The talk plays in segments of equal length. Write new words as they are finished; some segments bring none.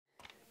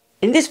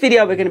In this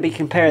video we're going to be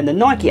comparing the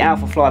Nike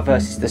Alphafly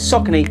versus the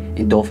Saucony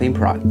Endorphin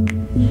Pro.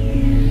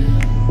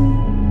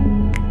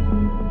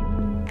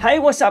 Hey,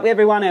 what's up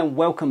everyone and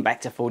welcome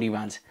back to Fordy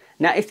Runs.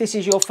 Now if this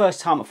is your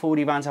first time at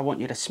Fordy Runs, I want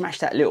you to smash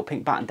that little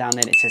pink button down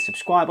there that says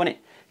subscribe on it.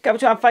 Go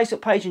to our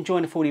Facebook page and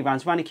join the Fordy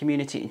Runs running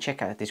community and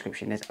check out the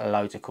description, there's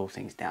loads of cool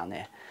things down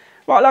there.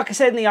 Right, like I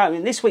said in the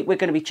opening, this week we're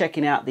going to be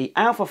checking out the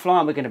Alphafly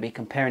and we're going to be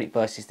comparing it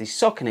versus the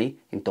Saucony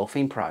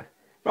Endorphin Pro.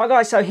 Right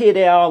guys, so here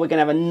they are, we're going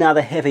to have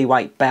another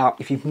heavyweight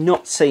bout. If you've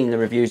not seen the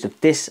reviews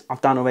of this,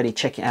 I've done already,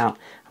 check it out.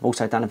 I've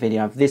also done a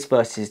video of this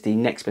versus the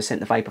Next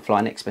Percent, the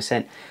Vaporfly Next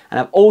Percent. And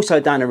I've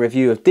also done a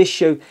review of this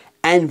shoe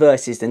and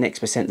versus the Next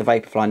Percent, the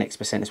Vaporfly Next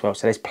Percent as well.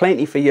 So there's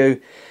plenty for you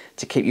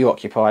to keep you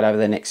occupied over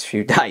the next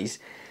few days.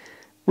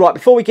 Right,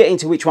 before we get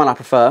into which one I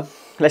prefer,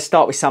 let's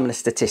start with some of the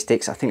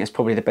statistics. I think that's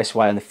probably the best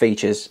way on the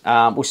features.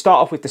 We'll start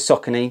off with the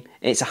Saucony.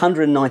 It's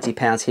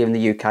 £190 here in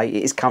the UK.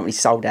 It is currently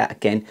sold out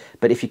again,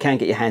 but if you can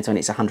get your hands on it,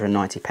 it's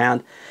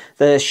 £190.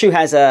 The shoe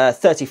has a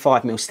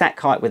 35mm stack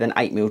height with an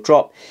 8mm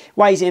drop.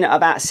 Weighs in at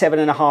about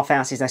 7.5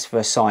 ounces. That's for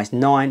a size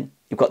 9.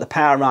 You've got the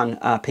Power Run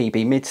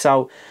PB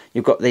midsole.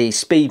 You've got the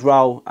Speed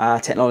Roll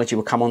technology.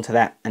 We'll come on to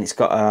that. And it's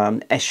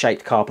got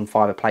S-shaped carbon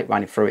fibre plate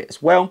running through it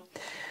as well.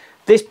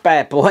 This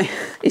bad boy,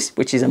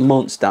 which is a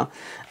monster,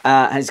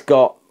 has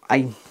got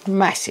a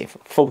massive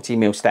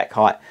 40mm stack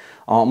height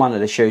on one of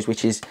the shoes,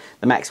 which is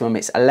the maximum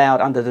it's allowed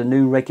under the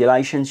new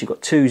regulations. You've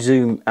got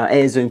two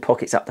air zoom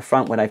pockets up the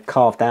front where they've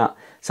carved out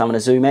some of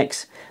the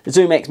Zoomx. The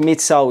Zoomx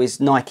midsole is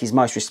Nike's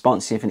most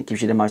responsive and it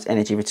gives you the most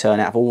energy return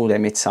out of all their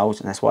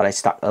midsoles, and that's why they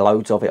stuck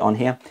loads of it on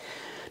here.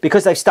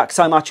 Because they've stuck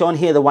so much on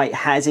here, the weight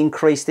has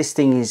increased. This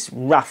thing is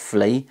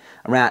roughly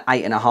around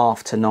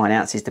 8.5 to 9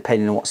 ounces,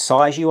 depending on what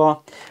size you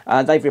are.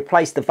 They've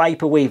replaced the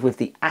Vapor Weave with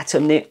the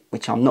Atom Knit,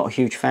 which I'm not a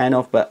huge fan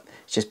of, but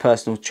it's just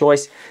personal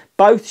choice.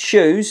 Both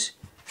shoes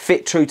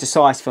fit true to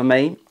size for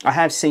me. I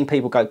have seen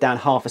people go down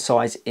half a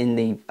size in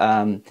the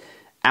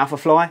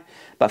Alphafly,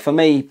 but for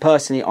me,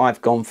 personally,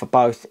 I've gone for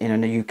both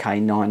in a UK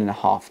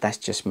 9.5. That's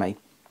just me.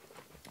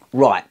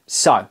 Right,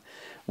 so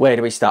where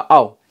do we start?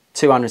 Oh,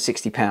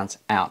 £260,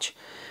 ouch.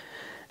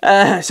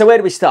 So where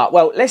do we start?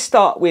 Well, let's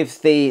start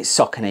with the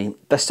Saucony.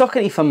 The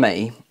Saucony for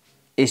me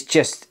is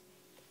just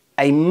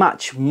a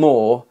much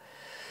more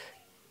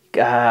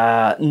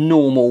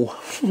normal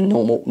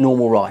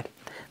ride.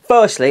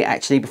 Firstly,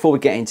 actually, before we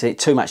get into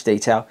too much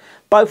detail,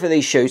 both of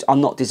these shoes are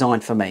not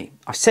designed for me.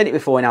 I've said it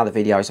before in other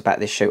videos about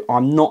this shoe.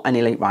 I'm not an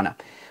elite runner.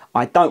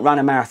 I don't run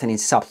a marathon in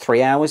sub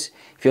 3 hours.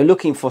 If you're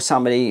looking for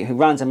somebody who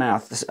runs a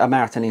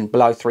marathon in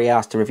below 3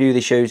 hours to review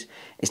the shoes,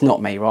 it's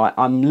not me, right?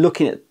 I'm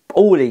looking at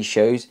all these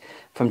shoes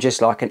from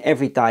just like an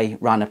everyday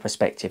runner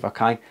perspective,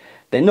 okay?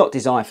 They're not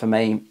designed for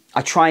me.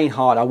 I train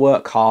hard, I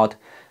work hard,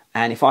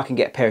 and if I can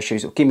get a pair of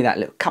shoes that will give me that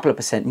little couple of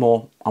percent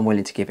more, I'm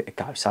willing to give it a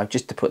go. So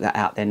just to put that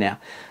out there now.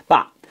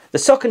 But the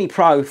Saucony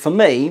Pro, for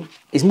me,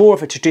 is more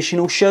of a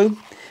traditional shoe.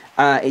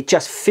 It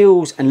just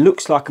feels and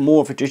looks like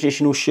more of a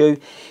traditional shoe.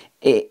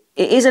 It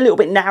is a little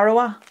bit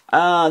narrower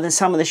than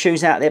some of the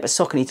shoes out there, but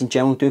Sauconys in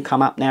general do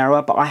come up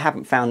narrower, but I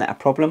haven't found that a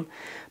problem.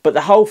 But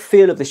the whole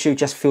feel of the shoe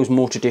just feels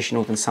more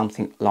traditional than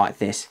something like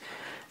this.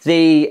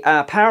 The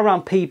Power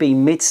Run PB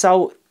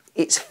midsole,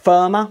 it's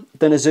firmer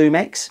than a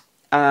Zoomx,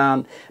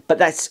 but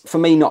that's, for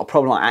me, not a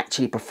problem. I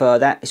actually prefer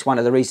that. It's one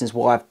of the reasons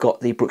why I've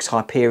got the Brooks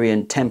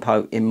Hyperion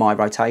Tempo in my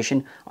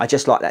rotation. I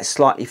just like that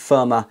slightly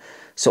firmer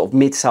sort of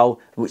midsole,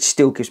 which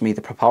still gives me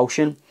the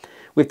propulsion.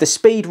 With the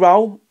Speed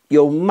Roll,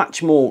 you're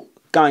much more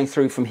going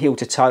through from heel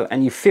to toe,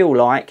 and you feel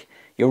like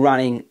you're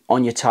running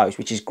on your toes,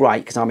 which is great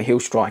because I'm a heel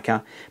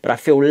striker, but I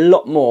feel a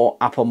lot more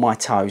up on my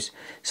toes.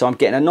 So I'm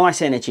getting a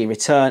nice energy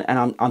return,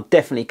 and I'm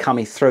definitely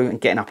coming through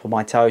and getting up on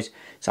my toes.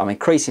 So I'm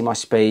increasing my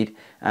speed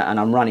and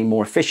I'm running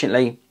more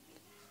efficiently.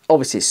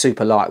 Obviously it's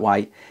super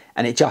lightweight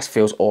and it just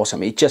feels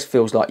awesome. It just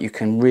feels like you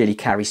can really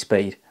carry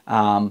speed.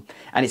 And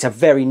it's a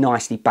very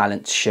nicely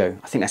balanced shoe.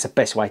 I think that's the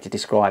best way to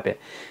describe it.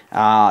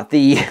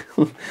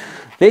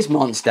 This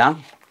monster,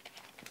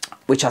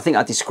 which I think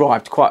I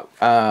described quite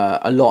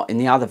a lot in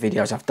the other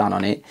videos I've done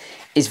on it,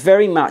 is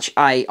very much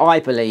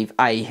I believe,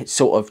 a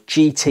sort of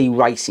GT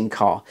racing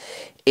car.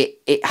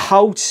 It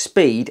holds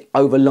speed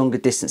over longer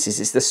distances.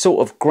 It's the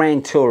sort of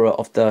Grand Tourer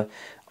of the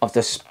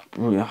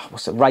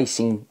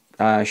racing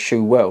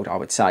shoe world, I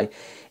would say.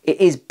 It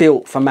is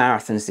built for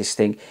marathons, this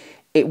thing.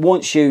 It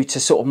wants you to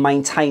sort of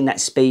maintain that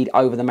speed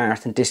over the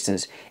marathon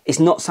distance. It's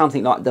not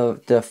something like the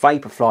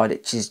Vaporfly,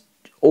 which is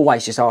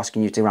always just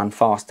asking you to run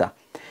faster.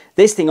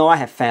 This thing, I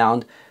have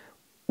found,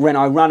 when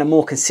I run a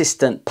more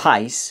consistent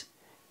pace,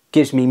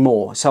 gives me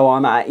more. So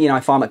I'm at, you know,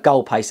 if I'm at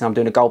goal pace and I'm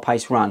doing a goal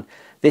pace run,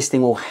 this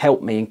thing will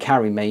help me and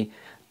carry me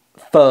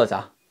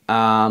further,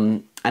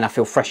 and I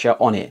feel fresher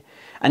on it.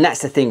 And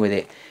that's the thing with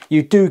it.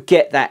 You do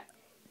get that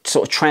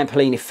sort of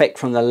trampoline effect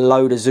from the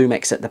load of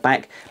Zoomx at the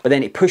back, but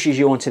then it pushes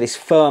you onto this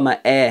firmer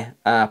air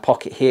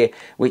pocket here,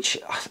 which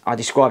I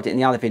described it in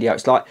the other video.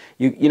 It's like,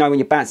 you know, when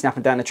you're bouncing up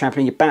and down the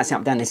trampoline, you're bouncing up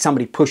and down and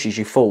somebody pushes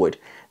you forward.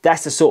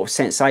 That's the sort of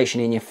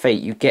sensation in your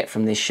feet you get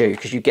from this shoe,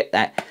 because you get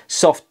that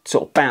soft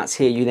sort of bounce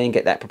here, you then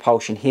get that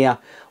propulsion here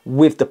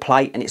with the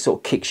plate, and it sort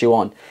of kicks you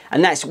on.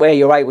 And that's where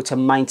you're able to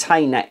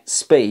maintain that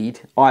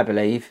speed, I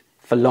believe,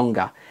 for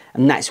longer.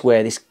 And that's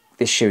where this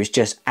shoe is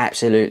just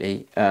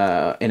absolutely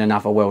in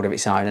another world of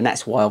its own. And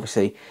that's why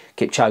obviously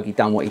Kipchoge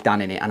done what he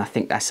done in it. And I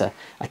think that's a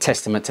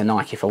testament to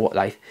Nike for what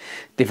they've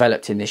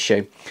developed in this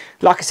shoe.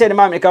 Like I said a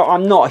moment ago,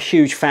 I'm not a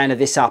huge fan of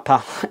this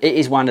upper. It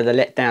is one of the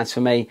letdowns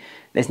for me.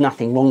 There's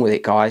nothing wrong with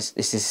it, guys.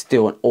 This is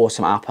still an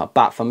awesome upper.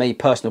 But for me,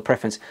 personal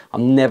preference,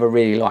 I've never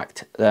really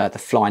liked the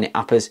Flyknit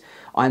uppers.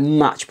 I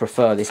much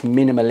prefer this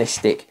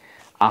minimalistic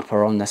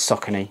upper on the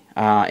Saucony.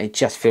 It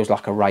just feels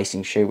like a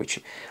racing shoe, which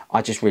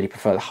I just really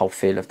prefer the whole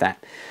feel of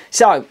that.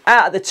 So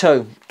out of the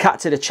two, cut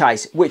to the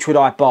chase, which would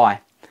I buy?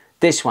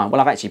 This one. Well,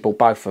 I've actually bought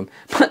both of them,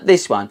 but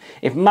this one.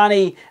 If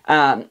money,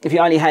 if you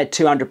only had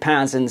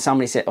 £200 and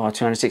somebody said, or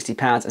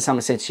 £260, and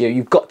someone said to you,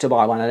 you've got to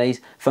buy one of these,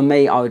 for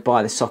me, I would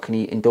buy the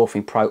Saucony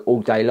Endorphin Pro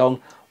all day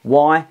long.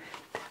 Why?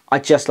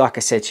 Like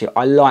I said to you,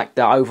 I like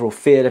the overall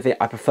feel of it.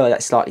 I prefer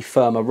that slightly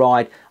firmer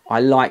ride.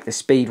 I like the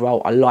speed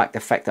roll. I like the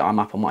fact that I'm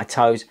up on my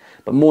toes.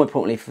 But more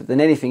importantly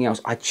than anything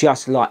else, I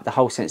just like the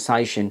whole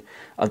sensation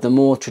of the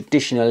more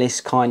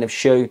traditionalist kind of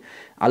shoe.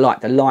 I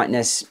like the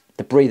lightness,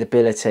 the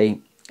breathability,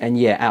 and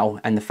yeah,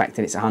 and the fact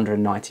that it's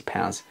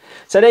 £190.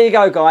 So there you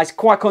go, guys.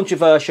 Quite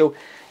controversial.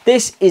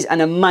 This is an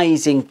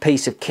amazing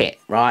piece of kit,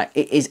 right?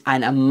 It is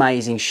an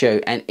amazing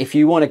shoe. And if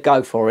you want to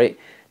go for it,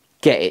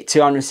 get it.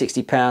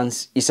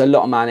 £260. It's a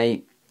lot of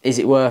money. Is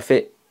it worth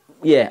it?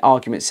 Yeah,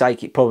 argument's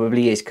sake, it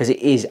probably is, because it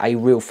is a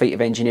real feat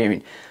of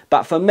engineering.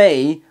 But for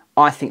me,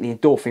 I think the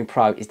Endorphin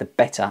Pro is the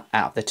better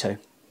out of the two.